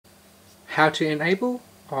how to enable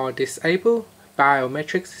or disable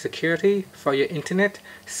biometric security for your internet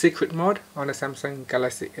secret mode on the Samsung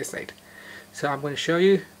Galaxy S8. So I'm going to show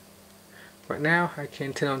you right now. I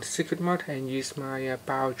can turn on secret mode and use my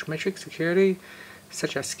biometric security,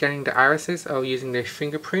 such as scanning the irises or using the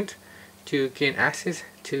fingerprint to gain access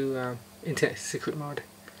to internet secret mode.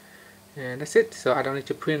 And that's it. So I don't need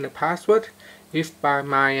to put in the password. If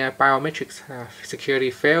my biometrics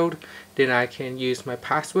security failed, then I can use my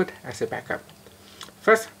password as a backup.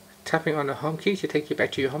 First, tapping on the home key to take you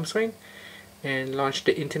back to your home screen and launch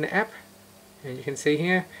the internet app. And you can see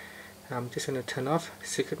here, I'm just going to turn off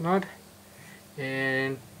secret mode.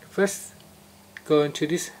 And first, go into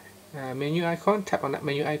this menu icon, tap on that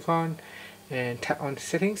menu icon and tap on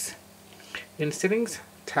settings. In settings,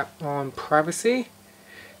 tap on privacy,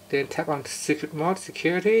 then tap on secret mode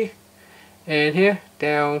security, and here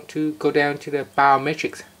go down to the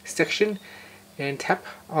biometrics section and tap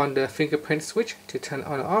on the fingerprint switch to turn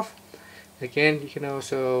on or off. Again, you can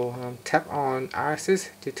also tap on irises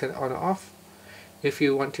to turn on or off. If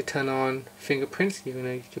you want to turn on fingerprints, you're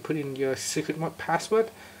going to put in your secret mode password.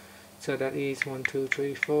 So that is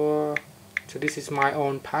 1234. So this is my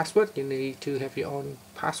own password. You need to have your own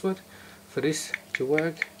password for this to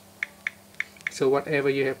work. So whatever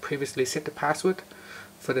you have previously set the password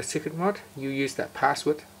for the secret mode, you use that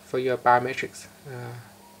password for your biometrics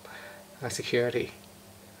security.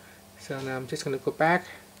 So now I'm just going to go back,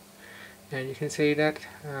 and you can see that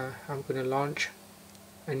I'm going to launch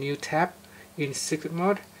a new tab in secret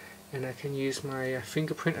mode, and I can use my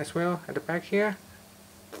fingerprint as well at the back here.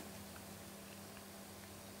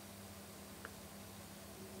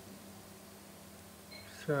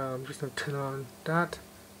 So I'm just going to turn on that.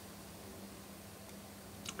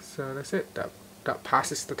 So that's it. That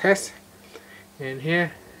passes the test. And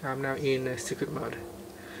here I'm now in secret mode.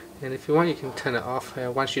 And if you want, you can turn it off.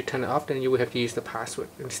 Once you turn it off, then you will have to use the password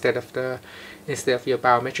instead of your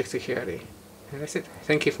biometric security. And that's it.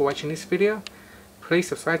 Thank you for watching this video. Please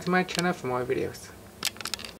subscribe to my channel for more videos.